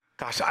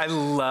Gosh, I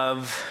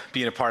love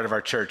being a part of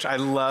our church. I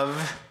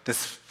love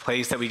this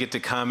place that we get to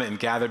come and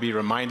gather, be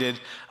reminded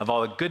of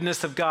all the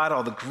goodness of God,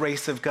 all the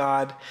grace of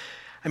God.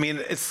 I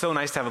mean, it's so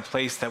nice to have a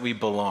place that we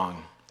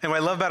belong. And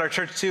what I love about our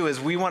church too is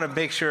we want to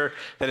make sure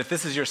that if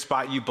this is your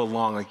spot, you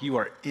belong. Like you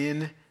are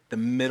in the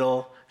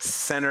middle,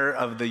 center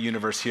of the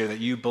universe here, that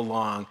you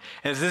belong.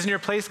 And if this isn't your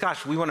place,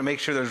 gosh, we want to make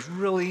sure there's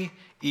really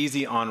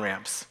easy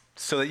on-ramps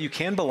so that you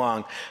can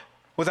belong.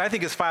 What I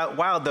think is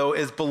wild, though,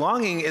 is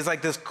belonging is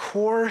like this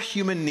core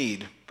human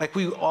need. Like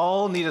we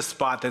all need a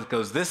spot that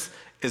goes, this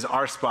is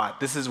our spot.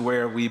 This is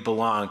where we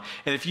belong.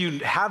 And if you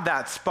have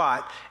that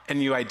spot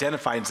and you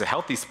identify it's a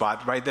healthy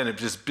spot, right, then it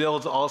just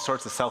builds all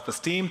sorts of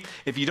self-esteem.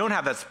 If you don't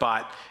have that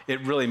spot,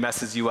 it really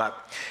messes you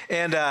up.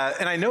 And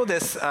I know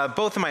this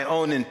both in my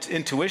own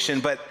intuition,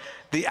 but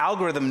the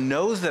algorithm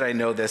knows that I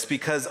know this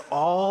because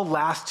all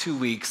last 2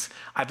 weeks,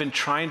 I've been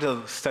trying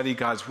to study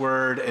God's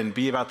word and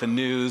be about the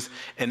news,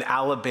 and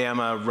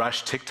Alabama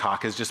Rush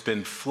TikTok has just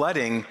been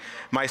flooding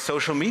my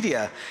social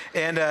media.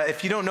 And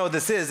if you don't know what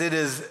this is, it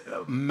is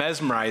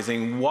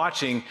mesmerizing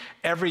watching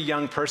every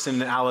young person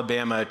in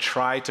Alabama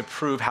try to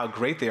prove how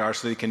great they are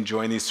so they can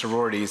join these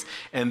sororities.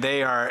 And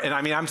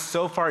I mean, I'm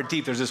so far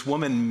deep. There's this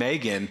woman,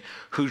 Megan,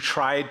 who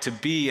tried to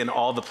be in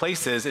all the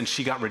places and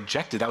she got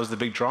rejected. That was the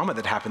big drama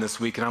that happened this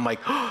week. And I'm like,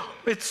 oh,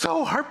 it's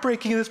so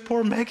heartbreaking. This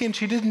poor Megan,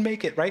 she didn't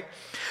make it, right?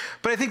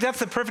 But I think that's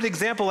the perfect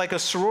example. Like a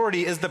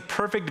sorority is the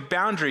perfect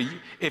boundary.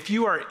 If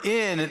you are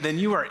in, then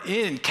you are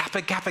in.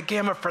 Kappa, Kappa,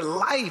 Gamma for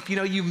life. You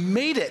know, you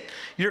made it.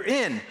 You're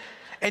in.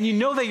 And you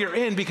know that you're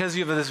in because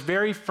you have this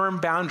very firm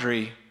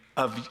boundary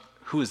of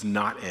who is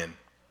not in,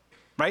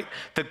 right?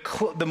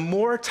 The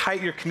more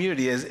tight your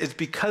community is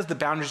because the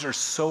boundaries are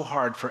so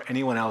hard for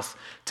anyone else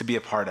to be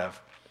a part of.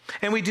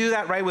 And we do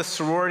that, right, with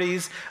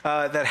sororities.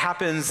 That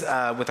happens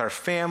with our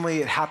family.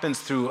 It happens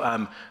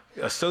through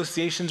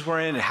associations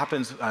we're in. It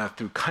happens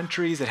through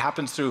countries. It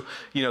happens through,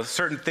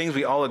 certain things.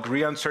 We all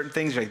agree on certain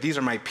things. Like, these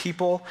are my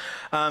people.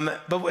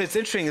 But it's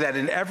interesting that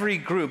in every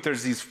group,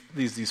 there's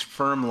these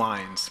firm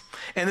lines.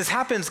 And this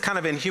happens kind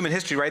of in human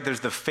history, right? There's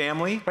the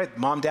family, right?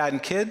 Mom, dad,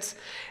 and kids.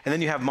 And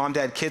then you have mom,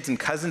 dad, kids, and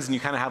cousins, and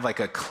you kind of have like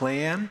a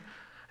clan. And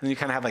then you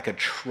kind of have like a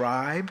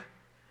tribe.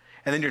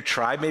 And then your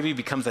tribe maybe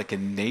becomes like a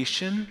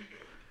nation.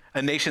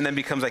 A nation then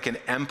becomes like an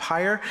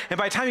empire. And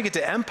by the time you get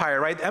to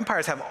empire, right,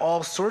 empires have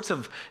all sorts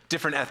of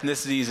different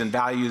ethnicities and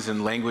values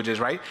and languages,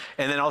 right?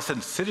 And then all of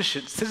a sudden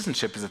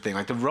citizenship is a thing.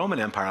 Like the Roman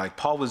Empire, like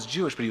Paul was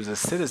Jewish, but he was a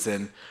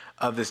citizen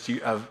of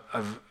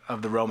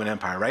the Roman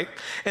Empire, right?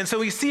 And so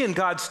we see in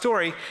God's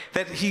story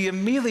that he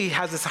immediately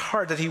has this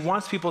heart that he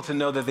wants people to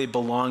know that they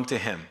belong to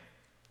him.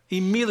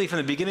 Immediately from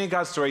the beginning of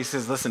God's story, he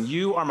says, listen,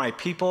 you are my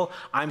people.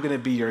 I'm going to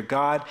be your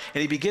God.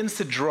 And he begins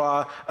to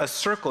draw a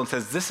circle and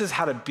says, this is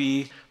how to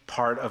be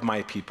part of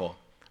my people,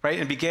 right?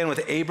 And it began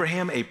with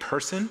Abraham, a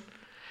person,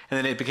 and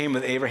then it became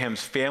with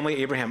Abraham's family,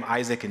 Abraham,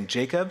 Isaac, and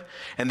Jacob,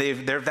 and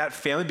that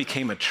family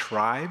became a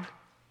tribe,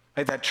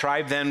 right? That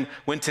tribe then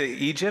went to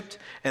Egypt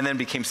and then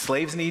became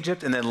slaves in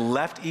Egypt and then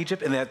left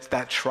Egypt, and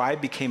that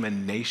tribe became a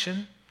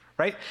nation,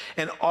 right?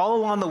 And all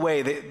along the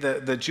way,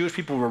 the Jewish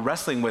people were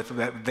wrestling with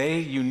that they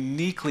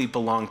uniquely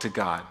belong to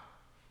God.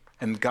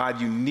 And God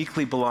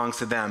uniquely belongs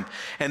to them.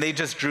 And they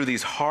just drew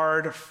these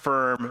hard,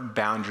 firm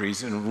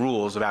boundaries and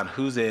rules about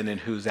who's in and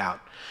who's out.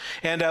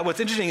 And what's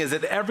interesting is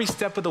that every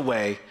step of the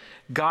way,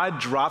 God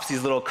drops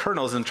these little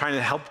kernels and trying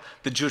to help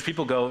the Jewish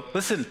people go,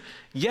 listen,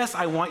 yes,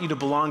 I want you to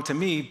belong to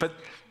me, but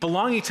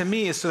belonging to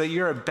me is so that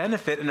you're a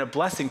benefit and a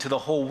blessing to the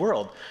whole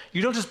world.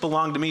 You don't just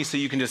belong to me so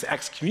you can just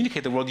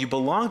excommunicate the world. You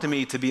belong to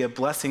me to be a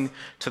blessing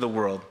to the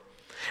world.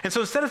 And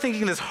so instead of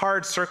thinking this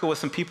hard circle with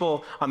some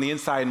people on the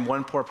inside and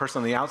one poor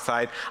person on the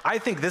outside, I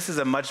think this is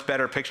a much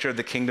better picture of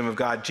the kingdom of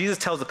God. Jesus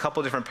tells a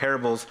couple different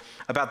parables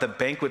about the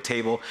banquet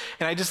table,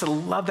 and I just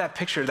love that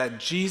picture that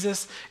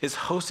Jesus is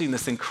hosting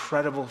this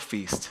incredible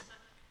feast,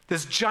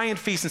 this giant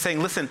feast, and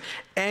saying, listen,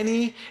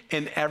 any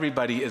and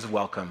everybody is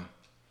welcome.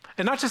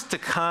 And not just to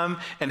come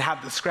and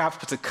have the scraps,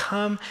 but to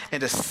come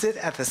and to sit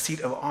at the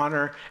seat of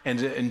honor and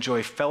to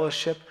enjoy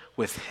fellowship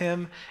with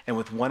him and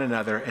with one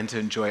another and to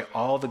enjoy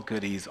all the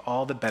goodies,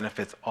 all the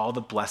benefits, all the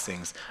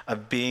blessings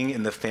of being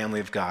in the family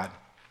of God.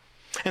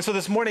 And so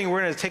this morning,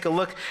 we're going to take a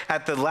look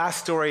at the last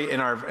story in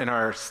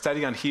our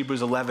study on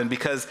Hebrews 11,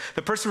 because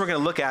the person we're going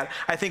to look at,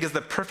 I think, is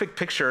the perfect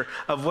picture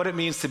of what it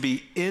means to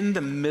be in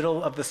the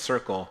middle of the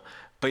circle,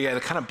 but yet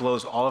it kind of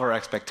blows all of our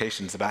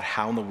expectations about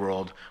how in the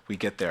world we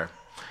get there.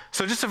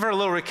 So just for a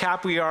little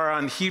recap, we are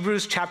on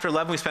Hebrews chapter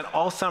 11. We spent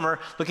all summer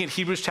looking at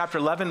Hebrews chapter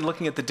 11,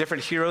 looking at the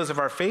different heroes of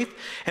our faith.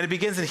 And it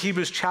begins in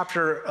Hebrews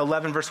chapter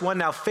 11, verse 1.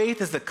 Now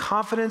faith is the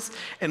confidence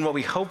in what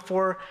we hope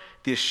for,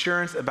 the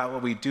assurance about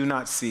what we do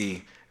not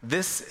see.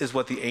 This is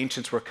what the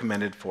ancients were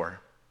commended for.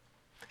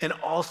 And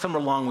all summer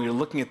long, we were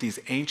looking at these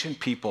ancient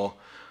people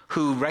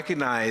who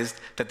recognized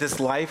that this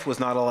life was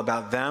not all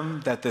about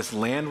them, that this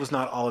land was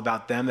not all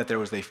about them, that there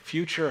was a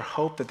future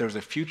hope, that there was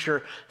a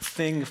future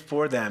thing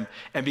for them.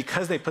 And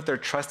because they put their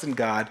trust in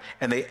God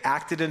and they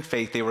acted in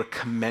faith, they were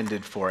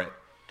commended for it.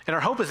 And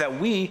our hope is that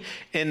we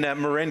in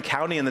Marin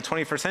County in the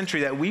 21st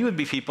century, that we would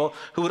be people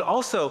who would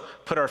also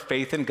put our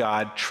faith in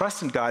God,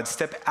 trust in God,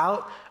 step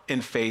out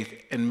in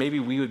faith, and maybe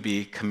we would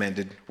be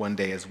commended one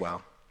day as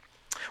well.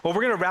 Well,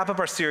 we're going to wrap up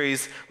our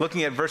series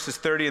looking at verses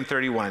 30 and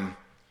 31.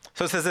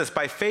 So it says this: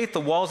 by faith,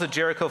 the walls of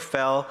Jericho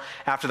fell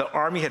after the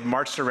army had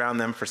marched around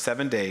them for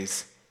 7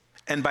 days.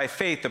 And by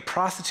faith, the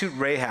prostitute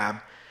Rahab,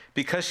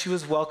 because she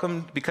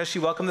welcomed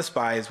the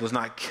spies, was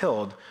not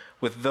killed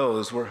with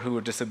those who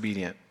were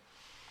disobedient.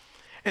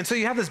 And so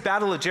you have this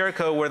battle of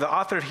Jericho where the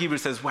author of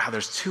Hebrews says, wow,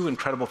 there's two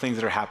incredible things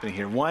that are happening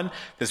here. One,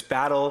 this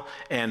battle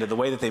and the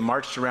way that they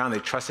marched around, they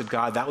trusted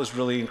God, that was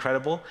really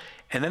incredible.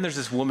 And then there's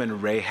this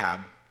woman,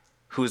 Rahab,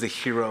 who is a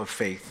hero of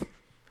faith.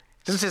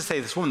 It doesn't just say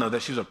this woman, though,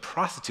 that she was a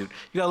prostitute.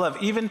 You gotta love,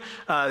 even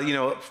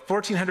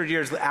 1,400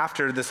 years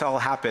after this all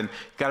happened,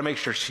 you gotta make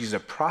sure she's a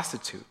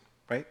prostitute,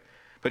 right?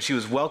 But she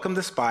was welcomed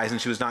the spies, and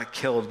she was not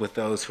killed with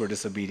those who were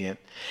disobedient.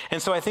 And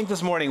so I think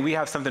this morning we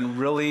have something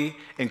really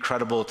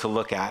incredible to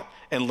look at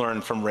and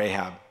learn from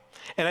Rahab.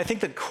 And I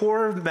think the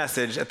core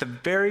message at the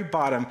very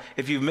bottom,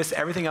 if you miss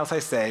everything else I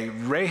say,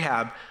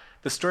 Rahab,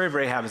 the story of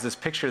Rahab is this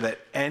picture that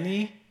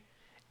any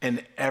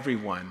and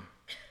everyone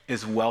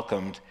is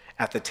welcomed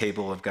at the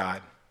table of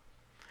God.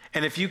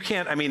 And if you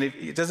can't,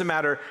 it doesn't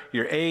matter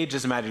your age,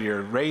 doesn't matter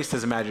your race,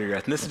 doesn't matter your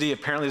ethnicity,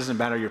 apparently doesn't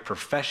matter your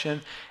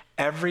profession,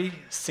 every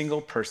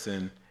single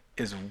person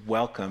is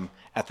welcome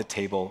at the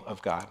table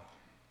of God.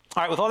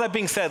 All right, with all that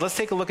being said, let's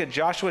take a look at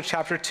Joshua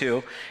chapter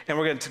 2, and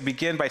we're going to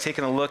begin by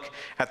taking a look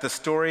at the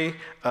story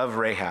of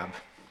Rahab.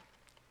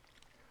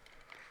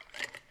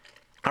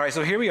 All right,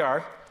 so here we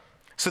are.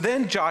 So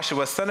then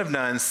Joshua, son of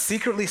Nun,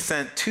 secretly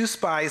sent 2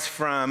 spies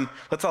from,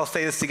 let's all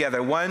say this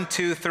together, 1,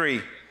 2,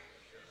 3.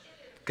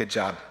 Good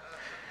job.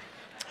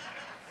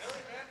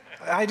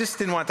 I just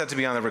didn't want that to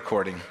be on the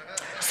recording.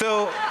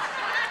 So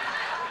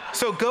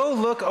go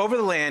look over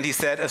the land, he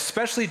said,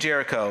 especially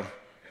Jericho.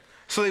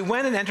 So they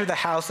went and entered the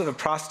house of a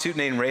prostitute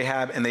named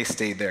Rahab, and they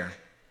stayed there.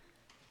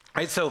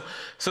 Right, so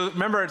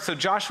remember,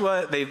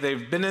 Joshua,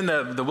 they've been in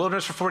the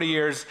wilderness for 40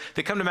 years.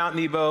 They come to Mount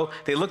Nebo.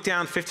 They look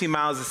down 15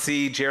 miles to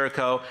see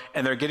Jericho,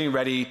 and they're getting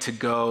ready to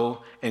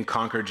go and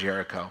conquer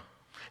Jericho.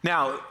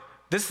 Now,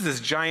 this is this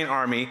giant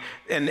army,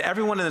 and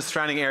everyone in the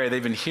surrounding area,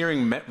 they've been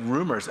hearing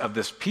rumors of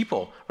this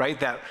people, right?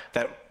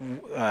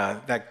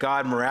 That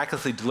God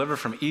miraculously delivered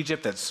from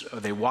Egypt, that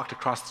they walked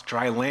across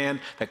dry land,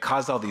 that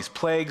caused all these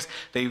plagues.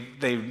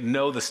 They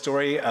know the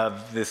story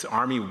of this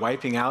army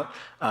wiping out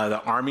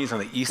the armies on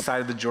the east side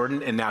of the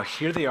Jordan, and now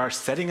here they are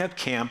setting up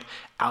camp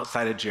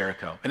outside of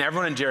Jericho. And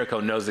everyone in Jericho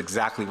knows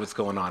exactly what's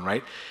going on,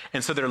 right?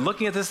 And so they're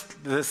looking at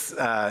this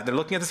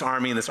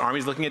army, and this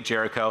army's looking at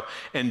Jericho,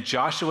 and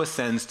Joshua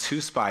sends 2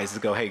 spies to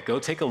go, hey, go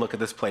take a look at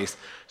this place.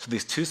 So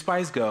these 2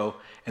 spies go,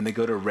 and they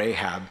go to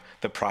Rahab,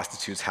 the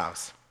prostitute's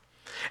house.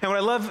 And what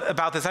I love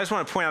about this, I just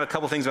want to point out a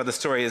couple things about the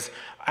story, is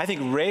I think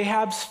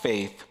Rahab's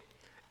faith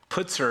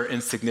puts her in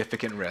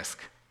significant risk.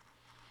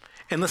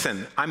 And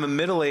listen, I'm a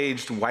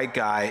middle-aged white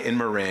guy in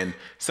Marin,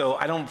 so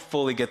I don't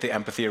fully get the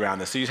empathy around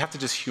this. So you have to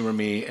just humor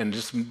me and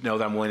just know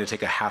that I'm willing to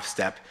take a half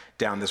step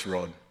down this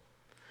road.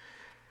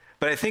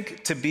 But I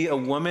think to be a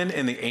woman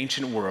in the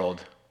ancient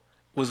world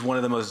was one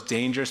of the most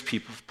dangerous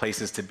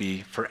places to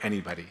be for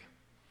anybody.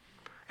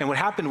 And what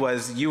happened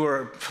was you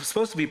were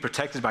supposed to be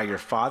protected by your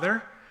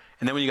father,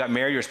 and then when you got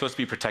married, you were supposed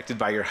to be protected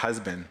by your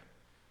husband.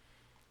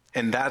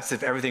 And that's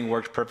if everything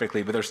worked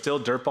perfectly, but there's still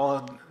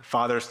dirtball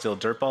fathers, still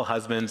dirtball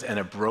husbands, and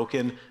a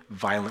broken,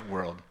 violent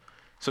world.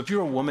 So if you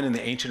were a woman in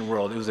the ancient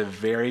world, it was a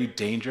very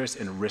dangerous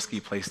and risky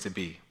place to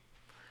be.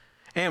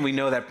 And we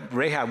know that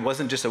Rahab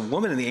wasn't just a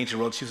woman in the ancient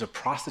world, she was a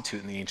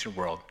prostitute in the ancient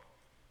world.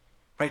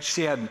 Right?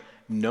 She had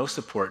no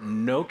support,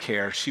 no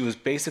care. She was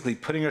basically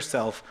putting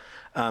herself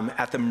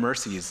at the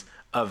mercies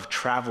of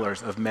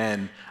travelers, of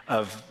men,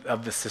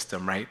 of the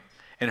system, right?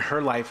 And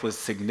her life was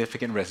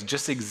significant risk.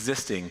 Just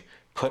existing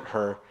put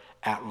her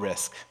at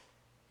risk.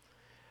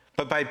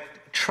 But by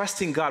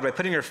trusting God, by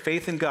putting her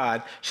faith in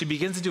God, she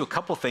begins to do a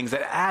couple things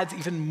that adds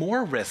even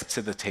more risk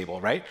to the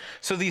table, right?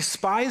 So these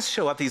spies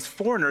show up, these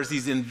foreigners,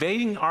 these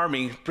invading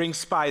army bring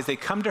spies, they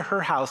come to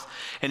her house,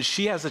 and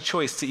she has a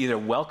choice to either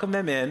welcome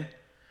them in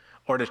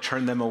or to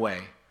turn them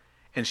away.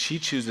 And she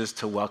chooses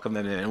to welcome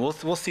them in. And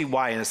we'll see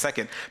why in a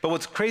second. But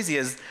what's crazy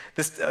is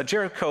this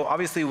Jericho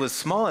obviously was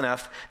small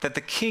enough that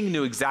the king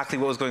knew exactly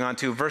what was going on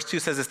too. Verse 2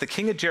 says this: the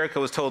king of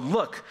Jericho was told,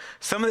 look,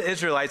 some of the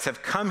Israelites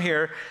have come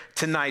here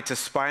tonight to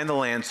spy on the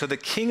land. So the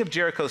king of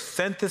Jericho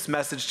sent this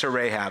message to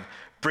Rahab: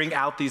 bring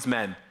out these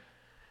men.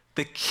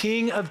 The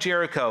king of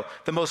Jericho,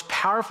 the most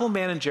powerful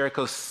man in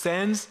Jericho,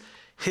 sends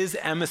his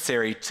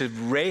emissary to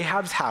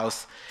Rahab's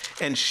house,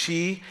 and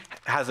she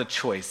has a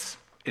choice.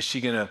 Is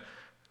she going to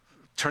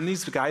turn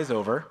these guys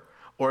over,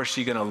 or is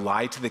she going to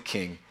lie to the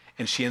king?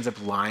 And she ends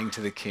up lying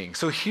to the king.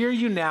 So here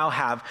you now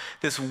have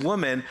this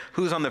woman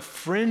who's on the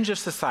fringe of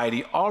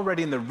society,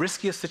 already in the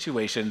riskiest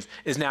situations,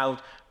 is now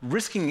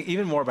risking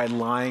even more by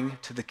lying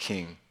to the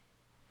king,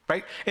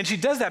 right? And she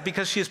does that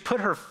because she has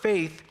put her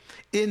faith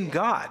in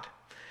God.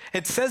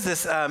 It says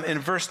this in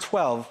verse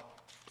 12.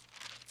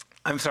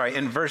 In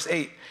verse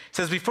 8, it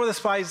says, before the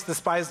spies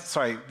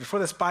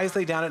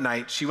lay down at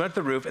night, she went up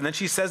the roof, and then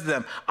she says to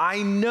them,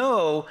 I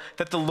know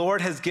that the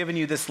Lord has given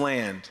you this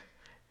land,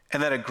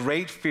 and that a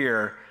great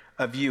fear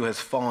of you has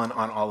fallen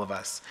on all of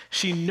us.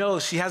 She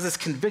knows, she has this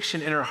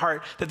conviction in her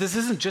heart that this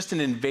isn't just an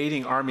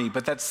invading army,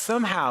 but that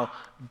somehow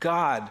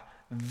God,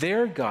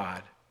 their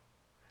God,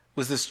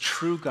 was this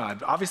true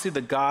God. Obviously,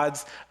 the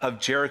gods of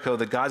Jericho,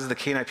 the gods of the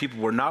Canaanite people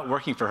were not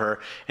working for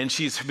her, and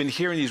she's been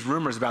hearing these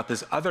rumors about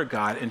this other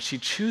God, and she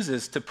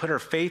chooses to put her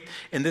faith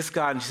in this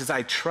God, and she says,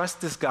 I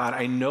trust this God,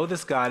 I know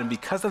this God, and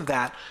because of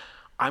that,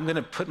 I'm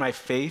gonna put my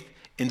faith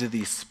into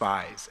these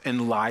spies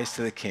and lies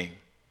to the king.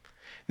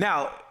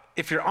 Now,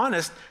 if you're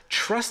honest,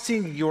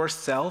 trusting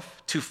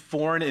yourself to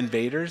foreign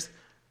invaders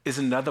is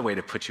another way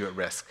to put you at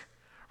risk,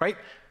 right?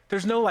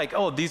 There's no like,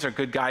 oh, these are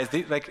good guys.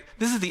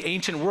 This is the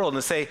ancient world.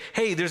 And to say,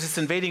 hey, there's this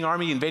invading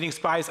army, invading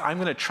spies. I'm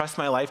going to trust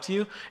my life to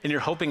you. And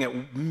you're hoping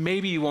that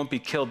maybe you won't be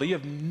killed, but you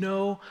have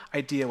no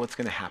idea what's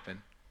going to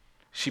happen.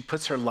 She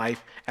puts her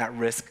life at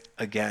risk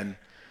again.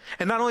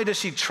 And not only does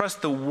she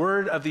trust the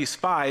word of these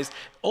spies,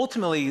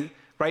 ultimately,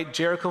 right,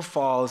 Jericho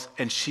falls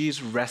and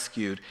she's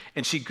rescued.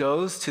 And she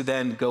goes to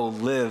then go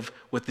live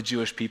with the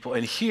Jewish people.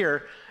 And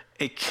here,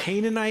 a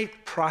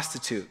Canaanite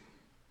prostitute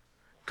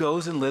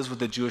goes and lives with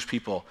the Jewish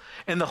people.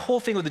 And the whole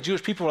thing with the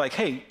Jewish people were like,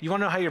 hey, you want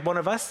to know how you're one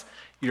of us?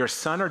 You're a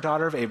son or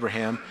daughter of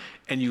Abraham,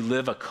 and you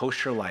live a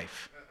kosher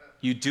life.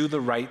 You do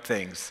the right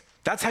things.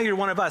 That's how you're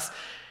one of us.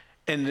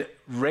 And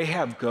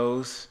Rahab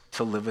goes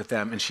to live with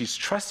them, and she's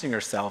trusting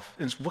herself.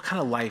 And what kind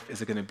of life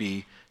is it going to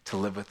be to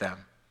live with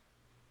them?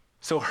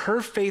 So her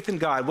faith in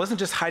God wasn't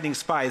just hiding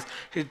spies,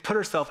 she put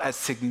herself at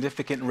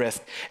significant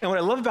risk. And what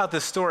I love about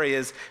this story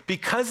is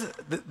because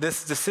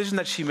this decision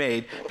that she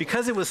made,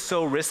 because it was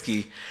so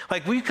risky,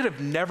 like we could have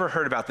never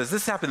heard about this.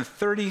 This happened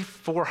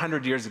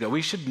 3,400 years ago.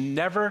 We should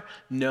never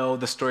know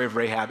the story of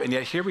Rahab. And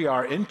yet here we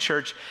are in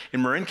church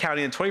in Marin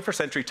County in the 21st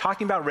century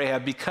talking about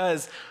Rahab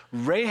because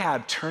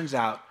Rahab turns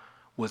out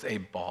was a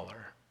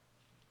baller.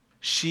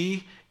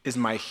 She is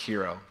my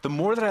hero. The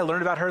more that I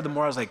learned about her, the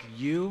more I was like,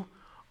 you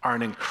are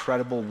an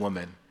incredible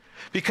woman.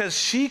 Because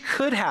she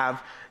could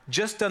have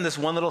just done this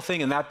one little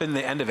thing and that been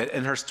the end of it,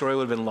 and her story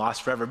would have been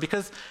lost forever.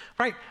 Because,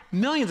 right,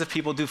 millions of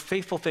people do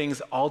faithful things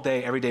all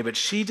day, every day, but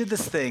she did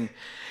this thing.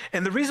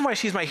 And the reason why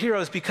she's my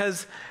hero is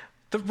because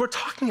we're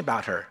talking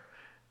about her.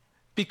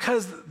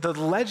 Because the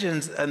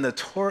legends and the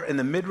Torah and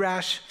the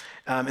Midrash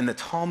and the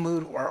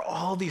Talmud are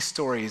all these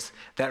stories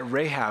that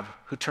Rahab,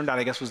 who turned out,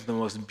 I guess, was the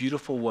most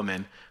beautiful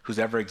woman who's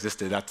ever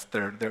existed. That's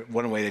their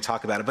one way they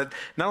talk about it. But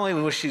not only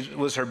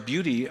was her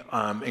beauty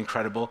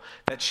incredible,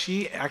 that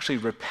she actually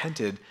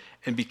repented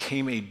and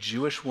became a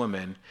Jewish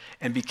woman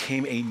and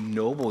became a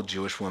noble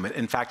Jewish woman.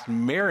 In fact,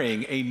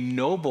 marrying a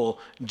noble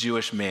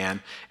Jewish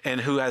man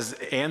and who has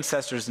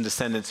ancestors and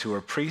descendants who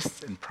are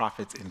priests and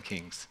prophets and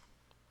kings.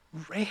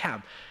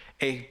 Rahab,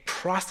 a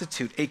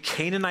prostitute, a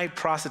Canaanite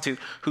prostitute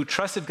who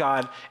trusted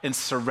God and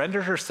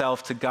surrendered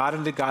herself to God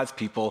and to God's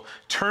people,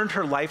 turned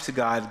her life to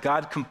God.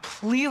 God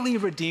completely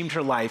redeemed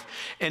her life,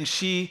 and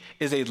she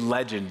is a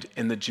legend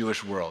in the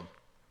Jewish world.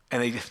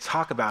 And they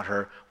talk about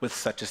her with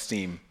such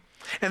esteem.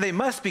 And they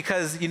must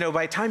because,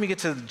 by the time you get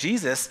to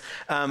Jesus,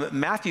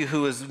 Matthew,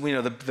 who is,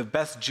 the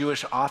best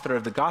Jewish author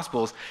of the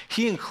Gospels,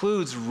 he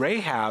includes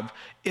Rahab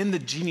in the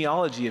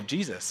genealogy of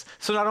Jesus.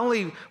 So not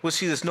only was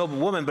she this noble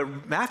woman,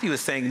 but Matthew is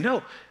saying,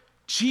 no,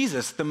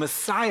 Jesus, the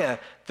Messiah,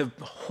 the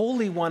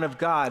Holy One of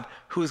God,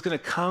 who is going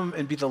to come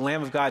and be the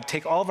Lamb of God,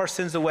 take all of our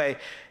sins away,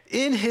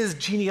 in his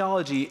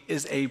genealogy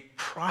is a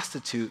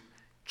prostitute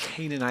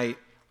Canaanite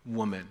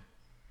woman.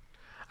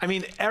 I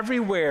mean,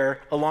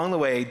 everywhere along the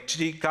way,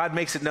 God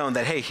makes it known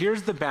that, hey,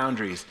 here's the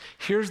boundaries.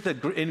 Here's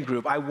the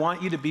in-group. I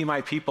want you to be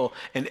my people.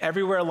 And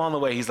everywhere along the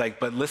way, he's like,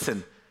 but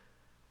listen,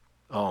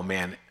 oh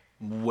man,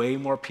 way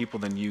more people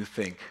than you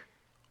think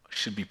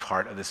should be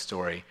part of the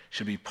story,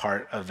 should be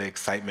part of the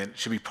excitement,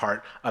 should be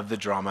part of the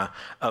drama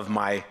of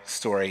my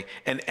story.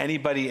 And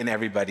anybody and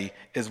everybody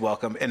is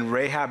welcome. And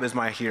Rahab is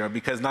my hero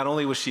because not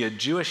only was she a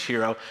Jewish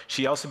hero,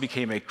 she also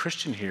became a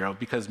Christian hero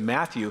because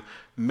Matthew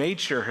made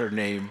sure her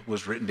name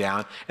was written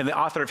down. And the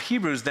author of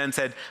Hebrews then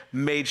said,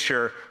 made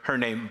sure her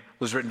name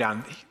was written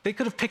down. They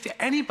could have picked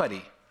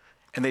anybody,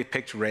 and they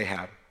picked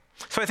Rahab.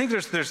 So I think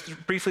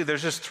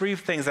there's just three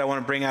things I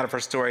want to bring out of her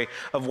story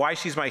of why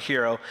she's my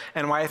hero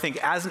and why I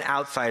think as an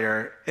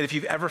outsider, and if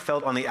you've ever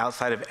felt on the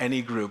outside of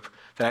any group,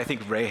 that I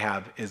think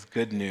Rahab is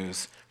good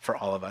news for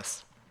all of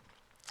us.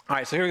 All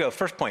right, so here we go.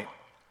 First point.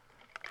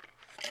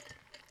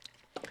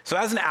 So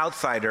as an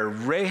outsider,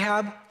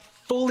 Rahab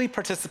fully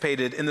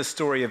participated in the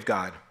story of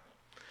God,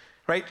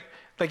 right?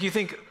 Like you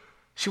think,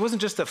 she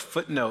wasn't just a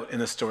footnote in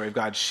the story of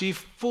God. She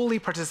fully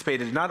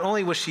participated. Not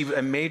only was she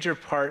a major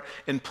part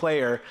and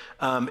player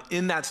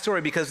in that story,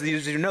 because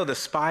as you know, the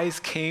spies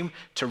came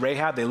to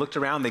Rahab, they looked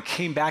around, they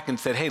came back and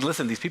said, hey,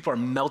 listen, these people are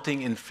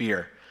melting in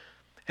fear.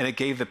 And it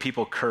gave the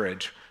people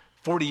courage.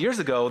 40 years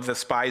ago, the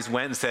spies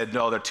went and said,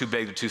 no, they're too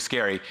big, they're too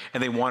scary.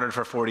 And they wandered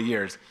for 40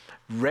 years.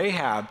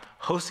 Rahab,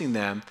 hosting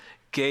them,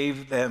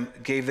 gave the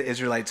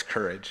Israelites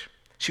courage.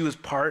 She was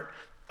part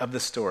of the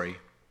story.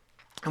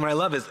 And what I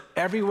love is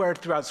everywhere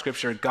throughout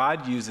Scripture,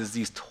 God uses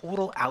these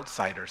total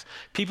outsiders,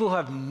 people who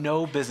have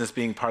no business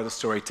being part of the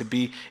story, to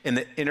be in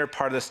the inner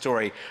part of the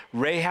story.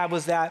 Rahab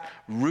was that.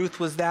 Ruth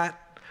was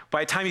that.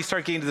 By the time you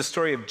start getting to the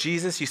story of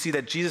Jesus, you see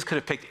that Jesus could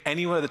have picked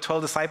any one of the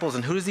 12 disciples.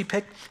 And who does he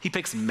pick? He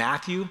picks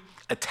Matthew,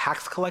 a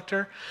tax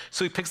collector.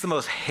 So he picks the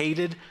most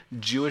hated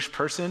Jewish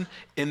person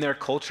in their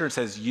culture and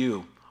says,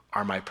 you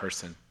are my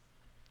person.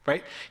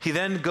 Right? He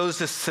then goes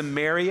to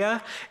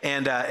Samaria,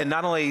 and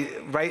not only,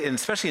 right, and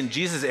especially in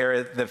Jesus'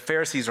 era, the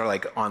Pharisees are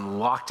like on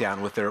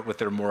lockdown with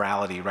their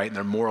morality, right, and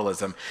their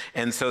moralism.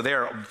 And so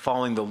they're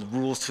following the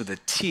rules to the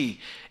T.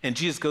 And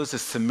Jesus goes to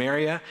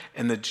Samaria,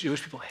 and the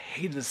Jewish people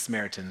hated the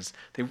Samaritans.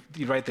 They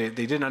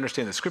didn't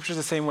understand the scriptures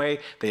the same way.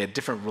 They had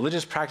different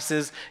religious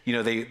practices.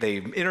 They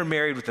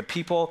intermarried with the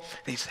people.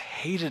 They just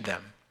hated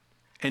them.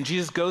 And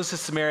Jesus goes to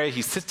Samaria,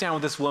 he sits down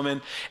with this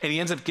woman, and he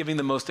ends up giving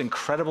the most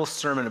incredible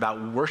sermon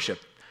about worship.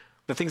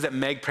 The things that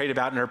Meg prayed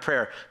about in her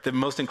prayer, the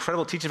most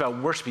incredible teaching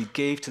about worship he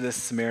gave to this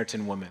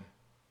Samaritan woman,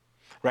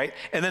 right?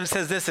 And then it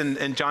says this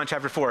in John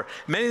chapter 4,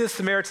 many of the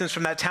Samaritans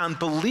from that town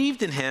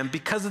believed in him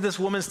because of this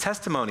woman's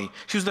testimony.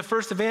 She was the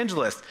first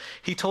evangelist.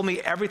 He told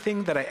me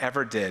everything that I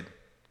ever did.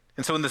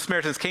 And so when the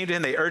Samaritans came to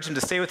him, they urged him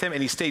to stay with him,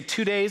 and he stayed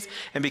 2 days,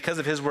 and because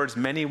of his words,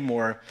 many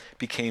more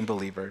became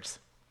believers.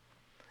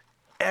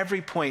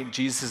 Every point,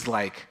 Jesus is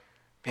like,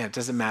 man, it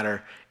doesn't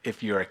matter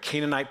if you're a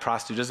Canaanite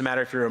prostitute, it doesn't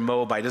matter if you're a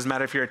Moabite, it doesn't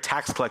matter if you're a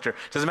tax collector,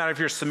 it doesn't matter if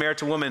you're a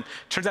Samaritan woman.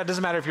 Turns out it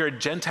doesn't matter if you're a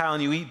Gentile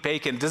and you eat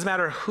bacon. It doesn't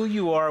matter who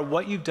you are,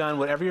 what you've done,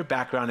 whatever your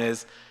background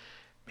is.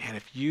 Man,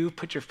 if you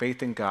put your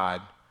faith in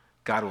God,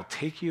 God will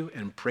take you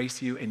and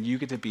embrace you, and you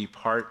get to be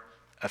part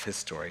of his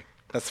story.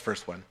 That's the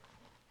first one.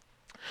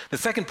 The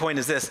second point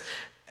is this: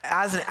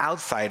 as an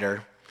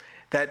outsider,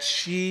 that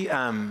she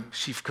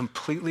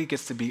completely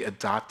gets to be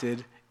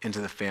adopted into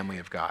the family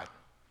of God.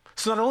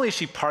 So not only is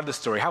she part of the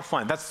story, how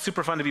fun, that's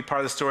super fun to be part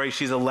of the story,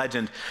 she's a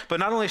legend, but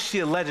not only is she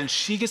a legend,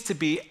 she gets to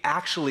be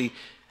actually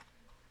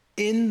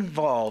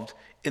involved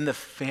in the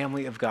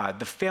family of God,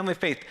 the family of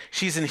faith.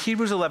 She's in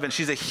Hebrews 11,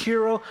 she's a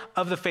hero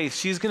of the faith.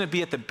 She's gonna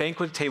be at the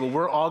banquet table.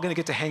 We're all gonna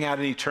get to hang out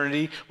in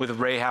eternity with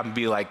Rahab and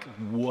be like,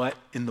 what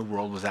in the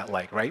world was that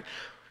like, right?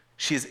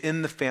 She is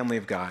in the family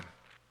of God.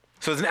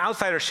 So as an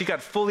outsider, she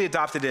got fully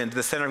adopted into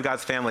the center of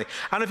God's family.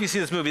 I don't know if you see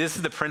this movie. This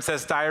is The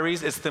Princess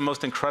Diaries. It's the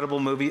most incredible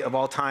movie of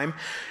all time.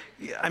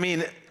 I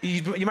mean,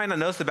 you might not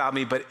know this about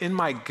me, but in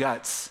my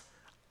guts,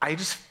 I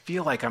just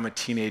feel like I'm a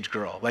teenage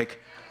girl.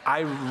 Like,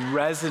 I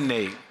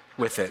resonate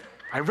with it.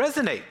 I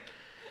resonate.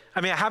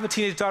 I mean, I have a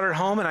teenage daughter at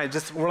home,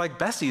 and we're like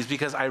besties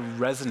because I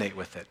resonate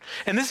with it.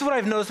 And this is what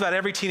I've noticed about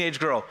every teenage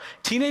girl.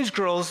 Teenage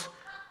girls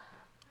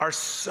are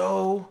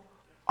so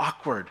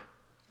awkward.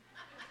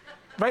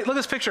 Right? Look at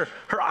this picture.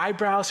 Her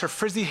eyebrows, her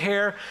frizzy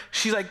hair.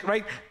 She's like,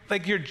 right?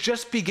 Like you're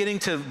just beginning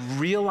to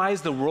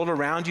realize the world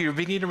around you. You're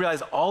beginning to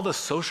realize all the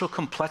social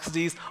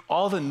complexities,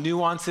 all the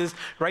nuances,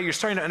 right? You're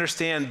starting to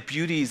understand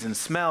beauties and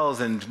smells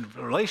and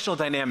relational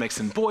dynamics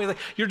and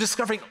you're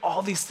discovering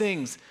all these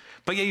things,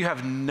 but yet you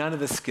have none of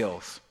the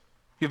skills.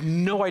 You have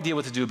no idea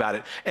what to do about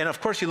it. And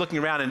of course, you're looking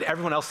around and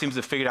everyone else seems to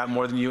have figured out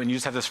more than you, and you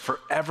just have this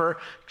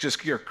forever,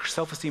 just your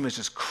self-esteem is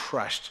just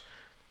crushed.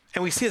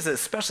 And we see this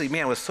especially,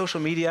 man, with social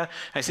media.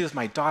 I see this with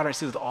my daughter. I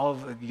see this with all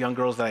of the young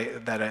girls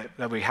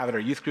that we have at our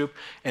youth group,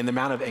 and the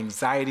amount of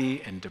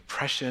anxiety and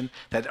depression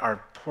that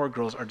our poor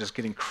girls are just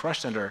getting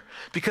crushed under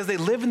because they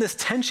live in this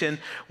tension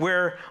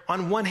where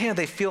on one hand,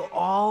 they feel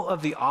all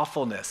of the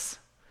awfulness.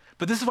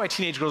 But this is why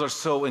teenage girls are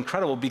so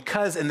incredible,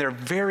 because in their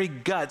very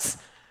guts,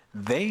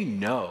 they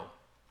know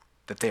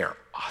that they are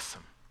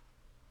awesome.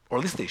 Or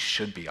at least they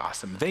should be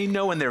awesome. They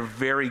know in their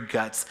very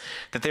guts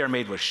that they are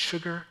made with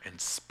sugar and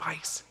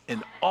spice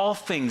and all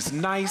things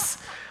nice.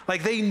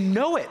 Like they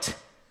know it.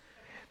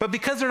 But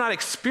because they're not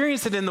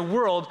experiencing it in the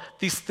world,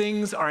 these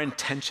things are in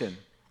tension.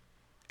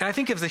 And I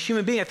think as a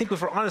human being, I think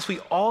if we're honest, we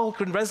all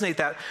can resonate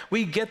that.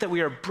 We get that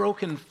we are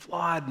broken,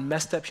 flawed,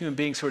 messed up human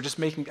beings who are just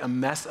making a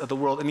mess of the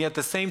world. And yet at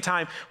the same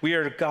time, we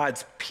are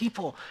God's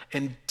people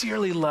and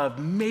dearly loved,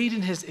 made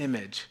in his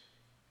image.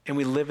 And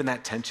we live in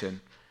that tension.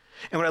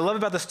 And what I love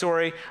about the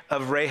story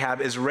of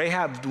Rahab is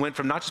Rahab went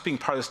from not just being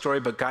part of the story,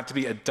 but got to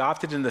be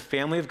adopted into the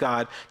family of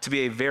God to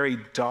be a very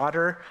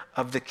daughter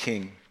of the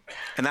king.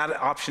 And that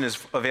option is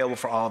available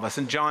for all of us.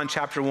 In John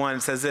chapter 1,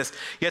 it says this: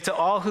 yet to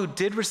all who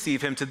did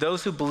receive him, to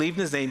those who believed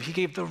in his name, he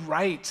gave the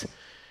right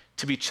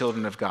to be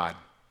children of God.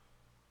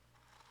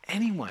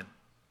 Anyone,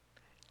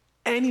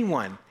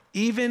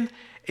 even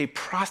a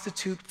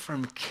prostitute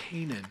from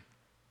Canaan,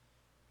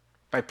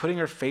 by putting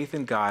her faith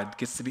in God,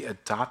 gets to be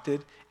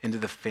adopted into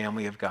the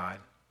family of God.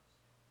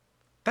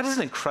 That is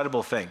an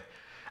incredible thing.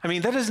 I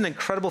mean, that is an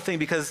incredible thing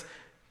because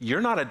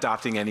you're not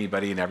adopting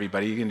anybody and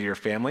everybody into your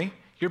family.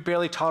 You're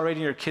barely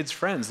tolerating your kids'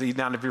 friends that eat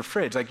out of your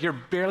fridge. Like you're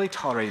barely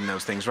tolerating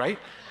those things, right?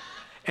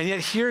 And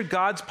yet here,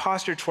 God's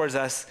posture towards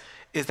us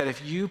is that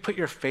if you put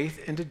your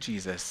faith into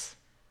Jesus,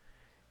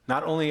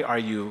 not only are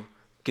you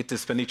get to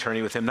spend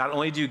eternity with him. Not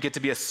only do you get to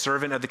be a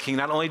servant of the king,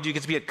 not only do you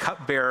get to be a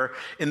cupbearer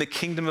in the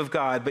kingdom of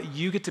God, but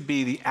you get to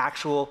be the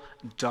actual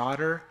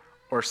daughter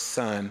or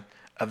son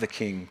of the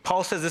King.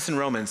 Paul says this in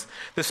Romans,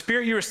 the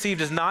Spirit you received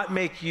does not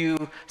make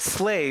you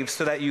slaves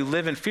so that you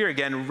live in fear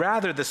again.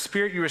 Rather, the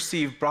Spirit you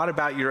received brought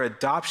about your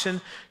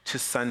adoption to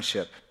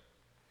sonship.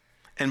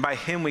 And by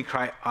him we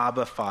cry,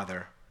 Abba,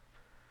 Father.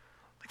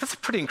 Like, that's a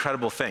pretty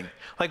incredible thing.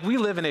 Like, we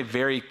live in a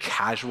very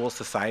casual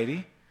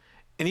society.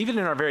 And even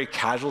in our very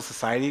casual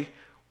society,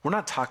 we're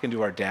not talking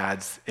to our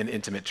dads in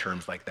intimate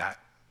terms like that.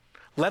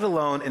 Let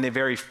alone in a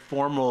very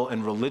formal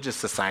and religious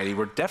society,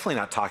 we're definitely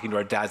not talking to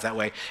our dads that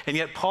way. And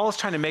yet Paul is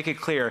trying to make it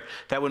clear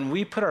that when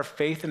we put our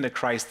faith into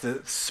Christ,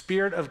 the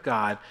Spirit of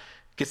God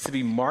gets to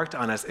be marked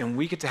on us, and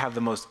we get to have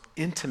the most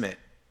intimate,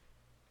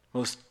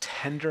 most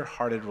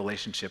tender-hearted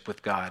relationship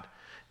with God,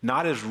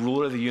 not as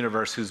ruler of the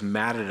universe who's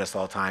mad at us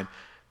all the time,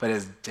 but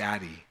as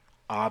Daddy,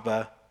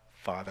 Abba,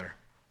 Father.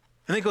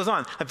 And then he goes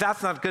on, if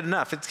that's not good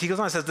enough, he goes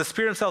on and says, the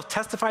Spirit himself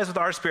testifies with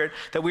our spirit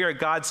that we are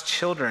God's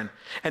children.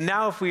 And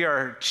now if we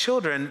are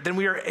children, then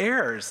we are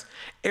heirs,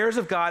 heirs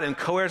of God and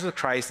co-heirs with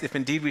Christ, if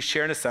indeed we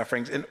share in his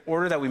sufferings, in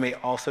order that we may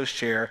also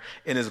share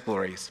in his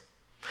glories.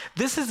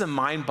 This is a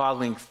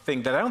mind-boggling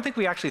thing that I don't think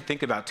we actually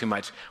think about too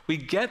much. We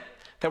get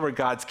that we're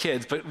God's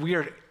kids, but we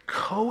are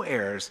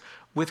co-heirs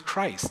with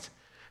Christ.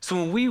 So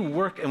when we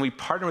work and we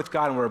partner with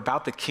God and we're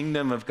about the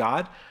kingdom of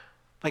God,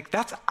 like,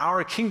 that's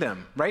our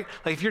kingdom, right?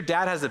 Like, if your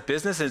dad has a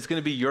business and it's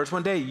going to be yours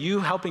one day,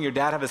 you helping your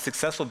dad have a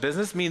successful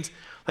business means,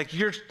 like,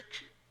 you're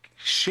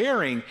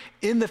sharing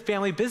in the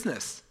family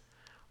business.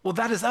 Well,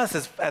 that is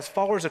us as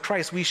followers of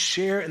Christ. We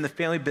share in the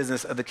family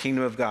business of the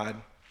kingdom of God.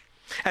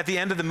 At the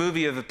end of the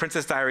movie of The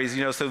Princess Diaries,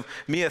 so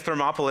Mia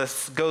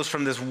Thermopolis goes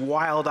from this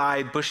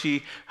wild-eyed,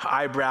 bushy,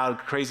 eyebrow,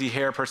 crazy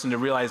hair person to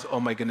realize, oh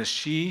my goodness,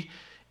 she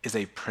is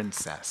a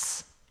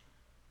princess.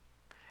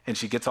 And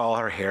she gets all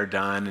her hair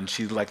done, and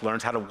she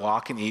learns how to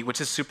walk and eat,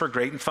 which is super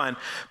great and fun.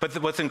 But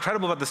what's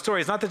incredible about the story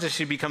is not that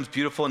she becomes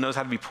beautiful and knows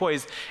how to be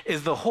poised,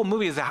 is the whole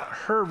movie is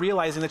her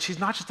realizing that she's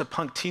not just a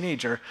punk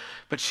teenager,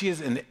 but she is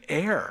an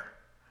heir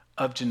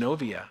of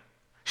Genovia.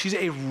 She's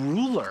a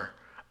ruler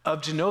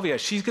of Genovia.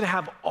 She's gonna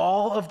have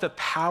all of the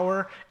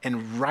power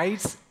and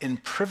rights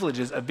and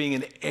privileges of being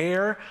an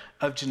heir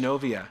of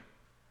Genovia.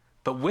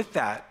 But with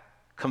that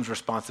comes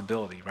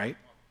responsibility, right?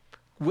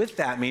 With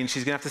that means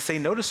she's gonna have to say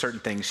no to certain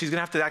things. She's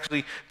gonna have to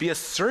actually be a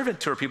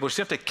servant to her people. She's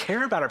gonna have to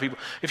care about her people.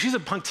 If she's a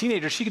punk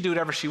teenager, she can do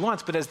whatever she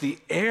wants, but as the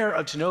heir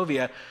of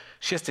Genovia,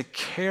 she has to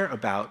care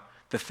about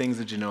the things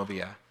of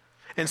Genovia.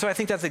 And so I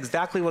think that's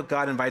exactly what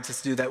God invites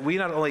us to do, that we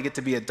not only get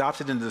to be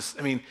adopted into this,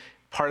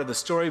 part of the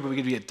story, but we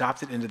get to be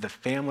adopted into the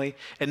family,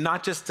 and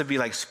not just to be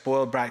like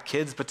spoiled brat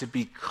kids, but to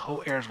be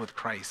co-heirs with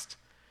Christ,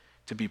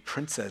 to be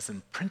princes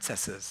and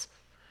princesses,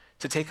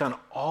 to take on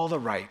all the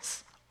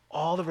rights,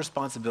 all the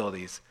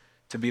responsibilities,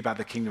 to be about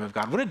the kingdom of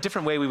God. What a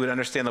different way we would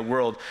understand the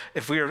world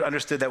if we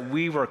understood that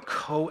we were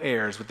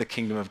co-heirs with the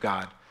kingdom of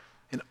God.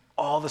 And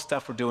all the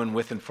stuff we're doing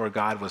with and for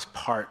God was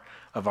part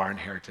of our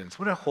inheritance.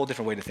 What a whole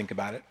different way to think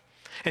about it.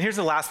 And here's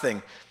the last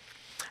thing.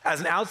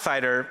 As an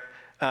outsider,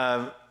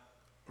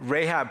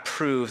 Rahab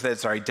proves that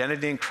it's our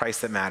identity in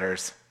Christ that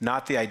matters,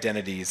 not the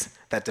identities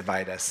that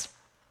divide us.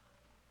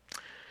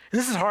 And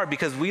this is hard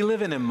because we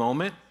live in a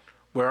moment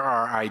where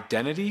our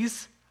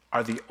identities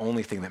are the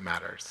only thing that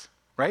matters,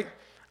 right?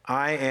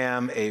 I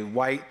am a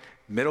white,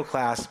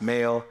 middle-class,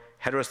 male,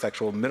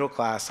 heterosexual,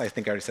 middle-class, I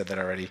think I already said that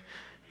already,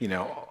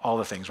 all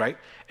the things, right?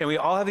 And we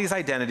all have these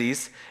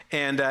identities,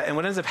 and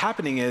what ends up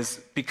happening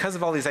is, because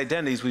of all these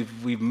identities,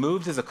 we've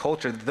moved as a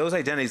culture, those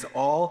identities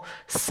all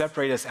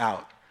separate us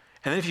out.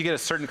 And then if you get a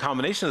certain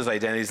combination of those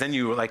identities, then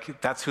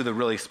that's who the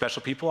really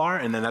special people are,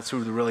 and then that's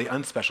who the really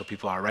unspecial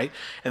people are, right?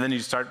 And then you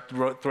start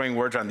throwing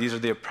words around, these are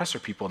the oppressor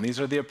people, and these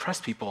are the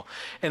oppressed people.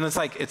 And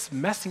it's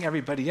messing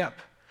everybody up.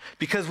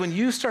 Because when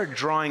you start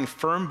drawing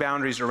firm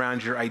boundaries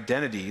around your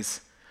identities,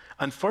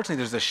 unfortunately,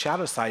 there's a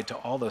shadow side to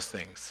all those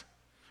things.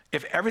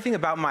 If everything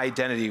about my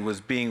identity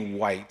was being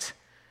white,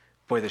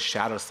 boy, the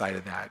shadow side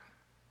of that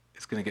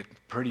is going to get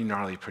pretty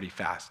gnarly pretty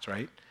fast,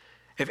 right?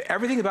 If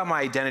everything about my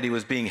identity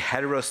was being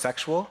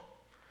heterosexual,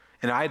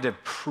 and I had to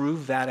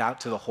prove that out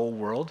to the whole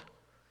world,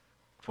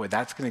 boy,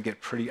 that's going to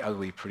get pretty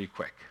ugly pretty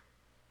quick.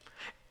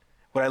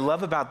 What I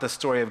love about the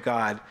story of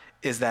God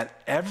is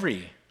that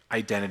every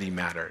identity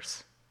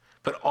matters.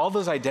 But all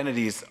those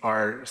identities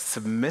are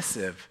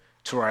submissive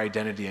to our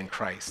identity in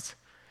Christ.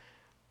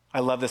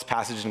 I love this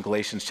passage in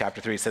Galatians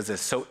chapter 3. It says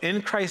this, so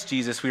in Christ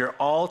Jesus, we are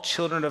all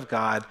children of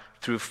God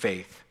through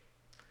faith.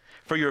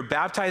 For you are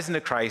baptized into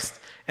Christ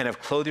and have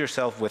clothed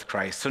yourself with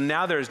Christ. So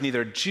now there is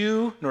neither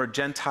Jew nor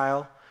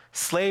Gentile,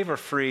 slave or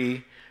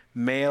free,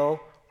 male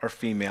or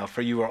female,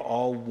 for you are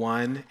all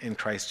one in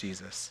Christ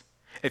Jesus.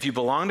 If you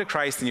belong to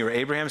Christ, then you are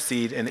Abraham's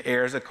seed and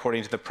heirs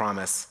according to the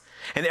promise.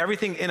 And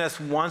everything in us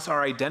wants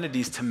our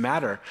identities to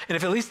matter. And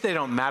if at least they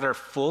don't matter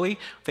fully,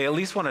 they at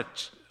least want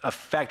to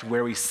affect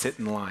where we sit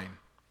in line,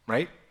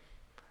 right?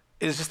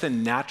 It is just a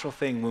natural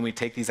thing when we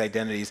take these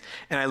identities.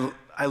 And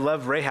I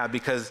love Rahab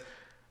because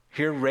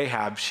Here,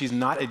 Rahab, she's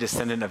not a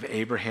descendant of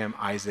Abraham,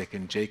 Isaac,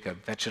 and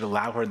Jacob. That should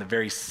allow her in the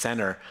very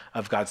center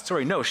of God's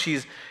story. No,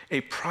 she's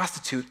a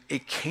prostitute, a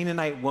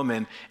Canaanite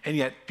woman, and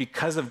yet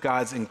because of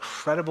God's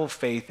incredible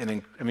faith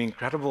and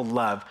incredible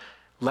love,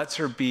 lets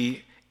her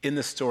be in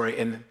the story,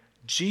 and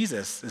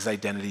Jesus'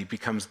 identity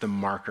becomes the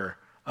marker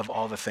of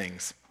all the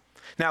things.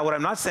 Now, what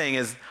I'm not saying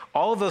is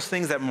all of those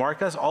things that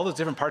mark us, all those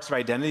different parts of our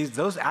identities,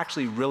 those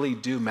actually really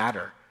do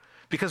matter.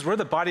 Because we're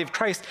the body of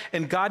Christ,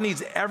 and God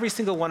needs every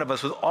single one of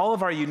us with all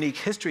of our unique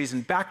histories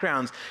and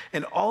backgrounds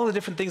and all the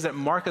different things that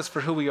mark us for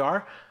who we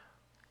are.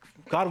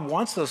 God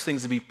wants those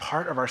things to be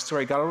part of our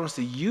story. God wants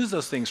to use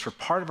those things for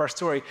part of our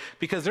story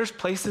because there's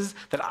places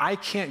that I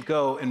can't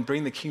go and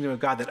bring the kingdom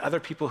of God that other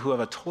people who have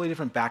a totally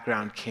different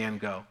background can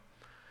go.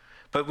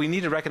 But we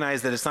need to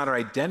recognize that it's not our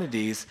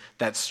identities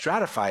that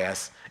stratify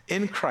us.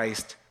 In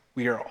Christ,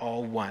 we are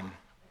all one.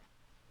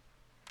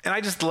 And I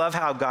just love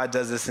how God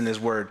does this in his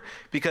word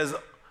because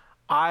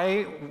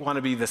I want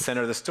to be the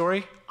center of the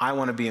story. I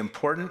want to be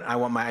important. I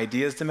want my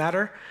ideas to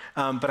matter.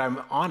 But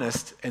I'm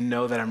honest and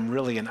know that I'm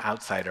really an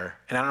outsider.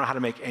 And I don't know how to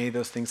make any of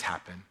those things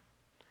happen.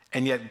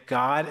 And yet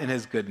God in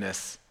his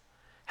goodness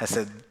has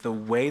said the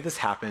way this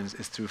happens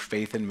is through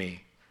faith in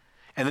me.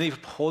 And then he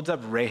holds up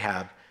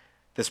Rahab,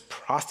 this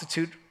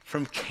prostitute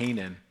from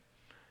Canaan,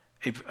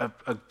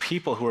 a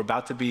people who are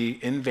about to be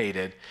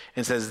invaded,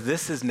 and says,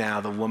 this is now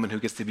the woman who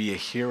gets to be a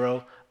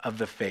hero of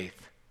the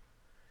faith.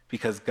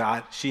 Because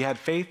she had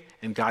faith,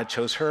 and God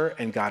chose her,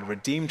 and God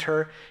redeemed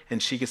her,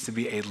 and she gets to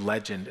be a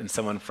legend and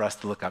someone for us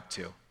to look up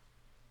to.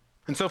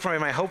 And so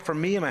my hope for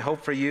me and my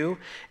hope for you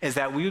is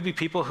that we would be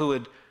people who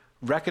would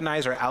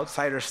recognize our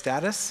outsider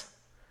status,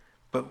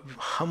 but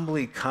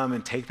humbly come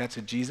and take that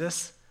to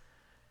Jesus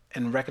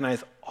and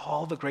recognize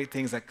all the great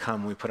things that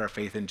come when we put our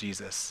faith in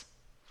Jesus.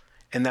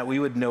 And that we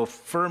would know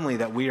firmly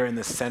that we are in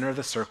the center of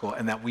the circle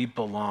and that we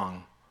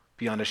belong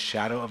beyond a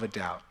shadow of a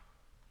doubt.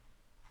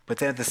 But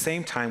then at the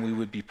same time, we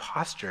would be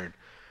postured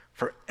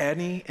for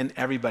any and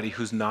everybody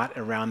who's not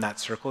around that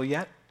circle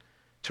yet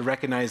to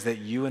recognize that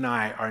you and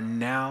I are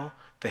now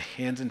the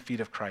hands and feet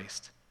of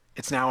Christ.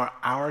 It's now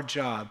our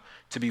job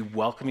to be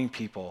welcoming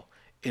people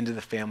into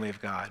the family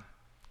of God,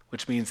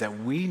 which means that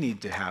we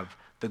need to have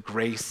the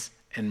grace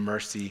and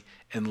mercy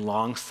and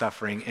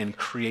long-suffering and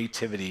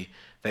creativity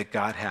that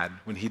God had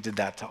when he did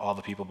that to all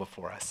the people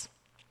before us.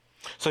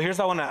 So here's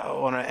how I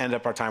want to end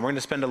up our time. We're going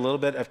to spend a little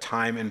bit of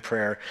time in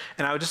prayer.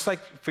 And I would just like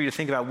for you to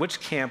think about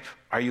which camp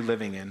are you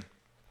living in?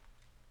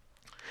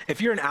 If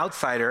you're an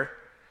outsider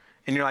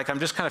and you're like, I'm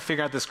just kind of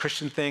figuring out this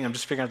Christian thing, I'm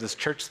just figuring out this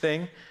church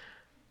thing,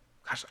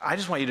 gosh, I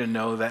just want you to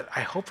know that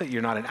I hope that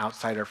you're not an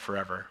outsider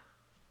forever.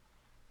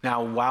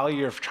 Now, while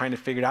you're trying to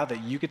figure it out,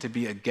 that you get to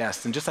be a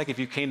guest. And just like if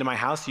you came to my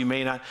house, you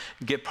may not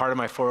get part of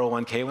my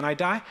 401k when I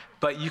die,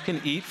 but you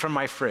can eat from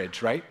my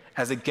fridge, right?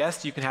 As a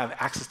guest, you can have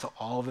access to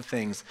all of the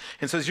things.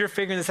 And so as you're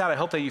figuring this out, I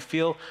hope that you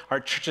feel our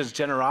church's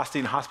generosity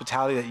and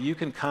hospitality, that you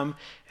can come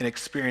and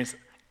experience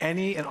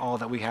any and all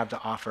that we have to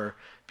offer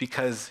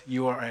because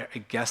you are a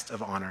guest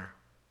of honor.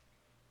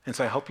 And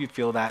so I hope you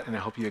feel that, and I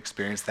hope you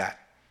experience that.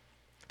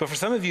 But for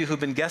some of you who've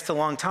been guests a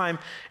long time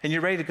and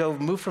you're ready to go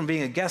move from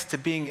being a guest to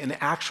being an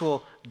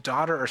actual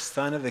daughter or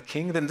son of the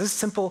King, then this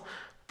simple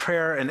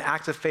prayer and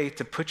act of faith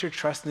to put your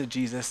trust into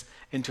Jesus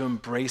and to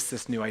embrace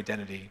this new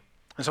identity.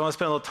 And so I want to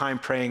spend a little time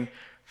praying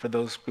for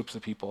those groups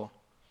of people.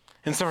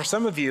 And so for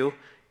some of you,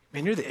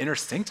 man, you're the inner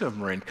sanctum of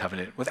Marin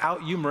Covenant.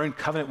 Without you, Marin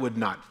Covenant would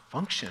not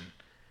function.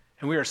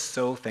 And we are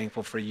so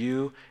thankful for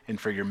you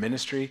and for your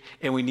ministry.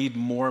 And we need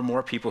more and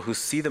more people who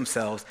see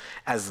themselves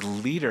as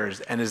leaders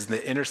and as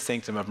the inner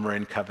sanctum of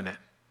Marin Covenant.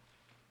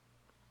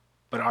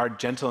 But our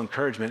gentle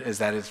encouragement is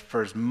that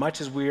for as much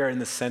as we are in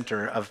the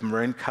center of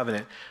Marin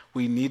Covenant,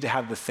 we need to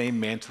have the same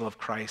mantle of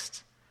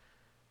Christ,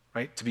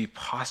 right? To be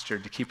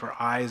postured, to keep our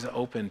eyes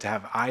open, to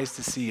have eyes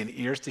to see and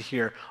ears to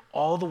hear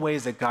all the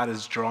ways that God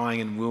is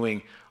drawing and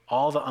wooing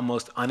all the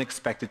most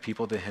unexpected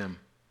people to him.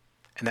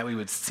 And that we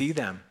would see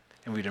them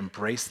and we'd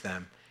embrace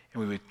them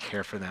and we would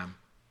care for them.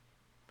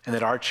 And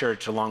that our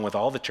church, along with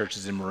all the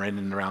churches in Marin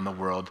and around the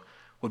world,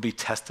 would be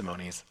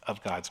testimonies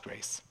of God's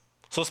grace.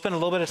 So we'll spend a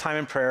little bit of time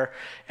in prayer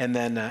and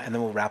then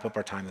we'll wrap up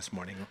our time this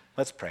morning.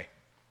 Let's pray.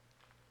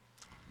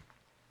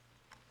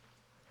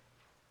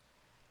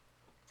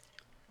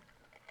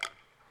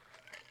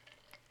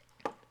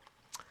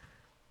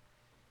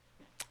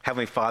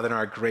 Heavenly Father and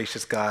our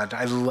gracious God,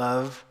 I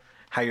love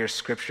how your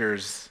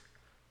scriptures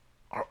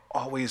are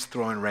always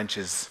throwing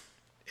wrenches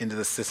into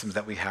the systems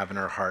that we have in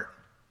our heart.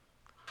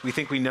 We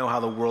think we know how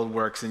the world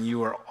works, and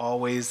you are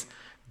always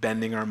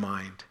bending our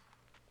mind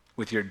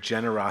with your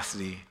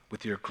generosity,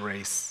 with your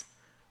grace,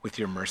 with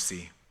your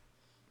mercy.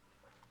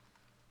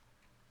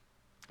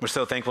 We're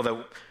so thankful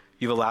that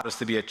you've allowed us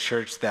to be a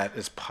church that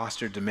is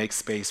postured to make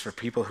space for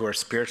people who are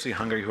spiritually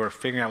hungry, who are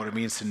figuring out what it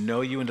means to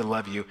know you and to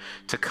love you,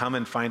 to come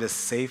and find a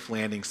safe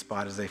landing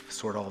spot as they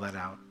sort all that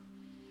out.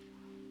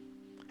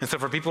 And so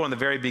for people in the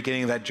very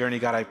beginning of that journey,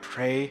 God, I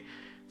pray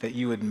that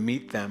you would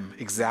meet them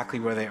exactly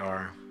where they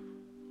are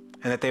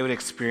and that they would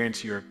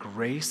experience your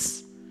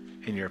grace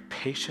and your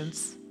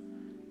patience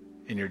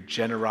in your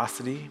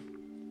generosity,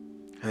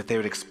 and that they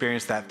would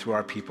experience that through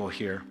our people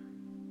here,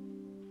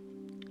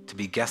 to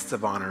be guests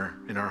of honor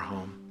in our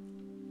home.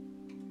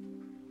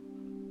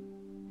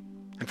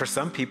 And for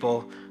some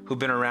people who've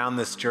been around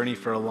this journey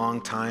for a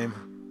long time,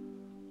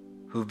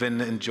 who've been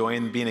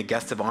enjoying being a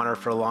guest of honor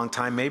for a long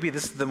time, maybe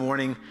this is the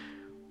morning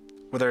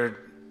where they're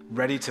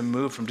ready to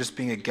move from just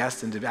being a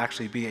guest and to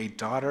actually be a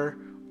daughter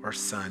or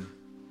son.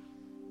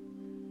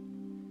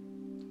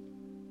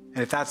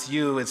 And if that's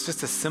you, it's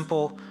just a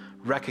simple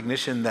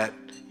recognition that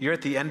you're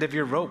at the end of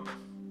your rope,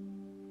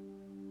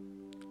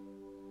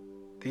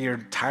 that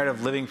you're tired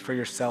of living for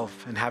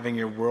yourself and having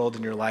your world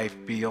and your life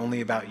be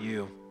only about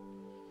you.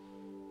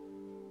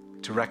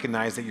 To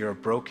recognize that you're a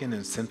broken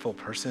and sinful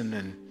person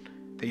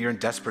and that you're in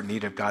desperate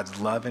need of God's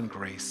love and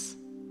grace.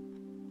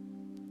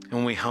 And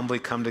when we humbly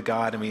come to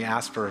God and we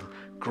ask for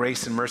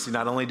grace and mercy,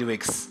 not only do we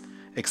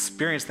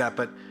experience that,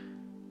 but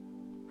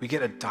we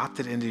get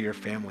adopted into your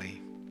family.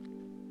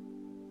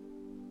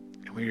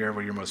 And we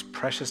are your most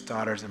precious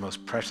daughters and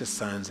most precious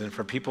sons. And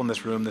for people in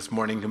this room this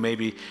morning who may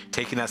be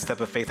taking that step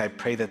of faith, I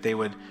pray that they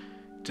would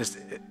just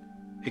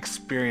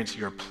experience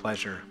your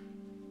pleasure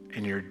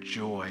and your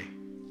joy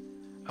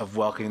of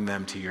welcoming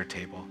them to your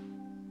table.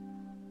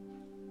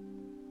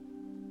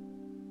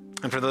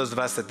 And for those of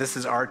us that this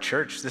is our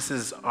church, this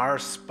is our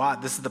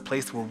spot, this is the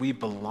place where we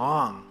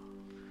belong,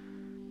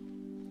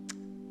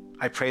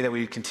 I pray that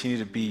we continue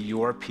to be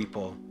your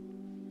people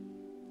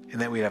and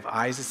that we'd have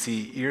eyes to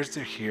see, ears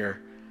to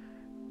hear,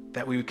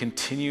 that we would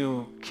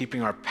continue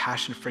keeping our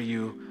passion for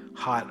you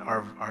hot,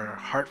 our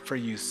heart for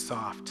you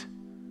soft,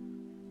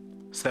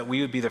 so that we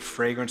would be the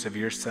fragrance of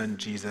your son,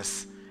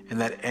 Jesus, and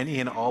that any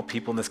and all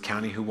people in this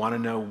county who want to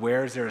know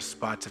where is there a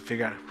spot to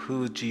figure out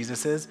who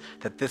Jesus is,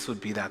 that this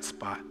would be that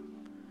spot.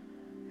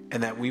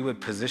 And that we would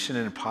position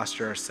and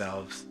posture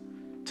ourselves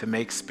to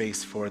make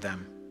space for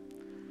them.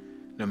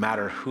 No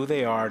matter who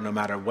they are, no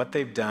matter what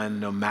they've done,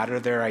 no matter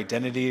their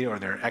identity or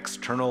their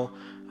external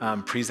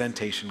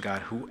presentation,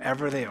 God,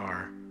 whoever they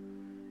are,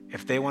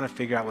 if they want to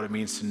figure out what it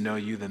means to know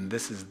you, then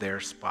this is their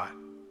spot.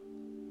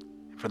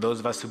 For those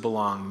of us who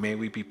belong, may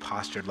we be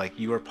postured like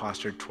you are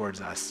postured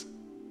towards us.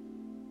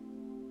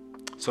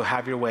 So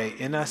have your way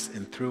in us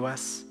and through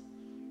us,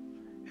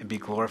 and be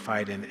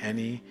glorified in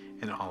any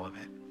and all of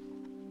it.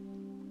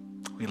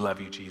 We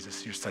love you,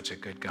 Jesus. You're such a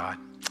good God.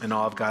 And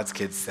all of God's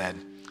kids said,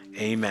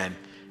 amen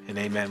and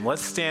amen.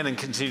 Let's stand and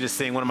continue to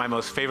sing one of my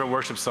most favorite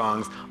worship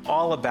songs,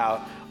 all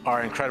about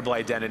our incredible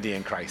identity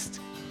in Christ.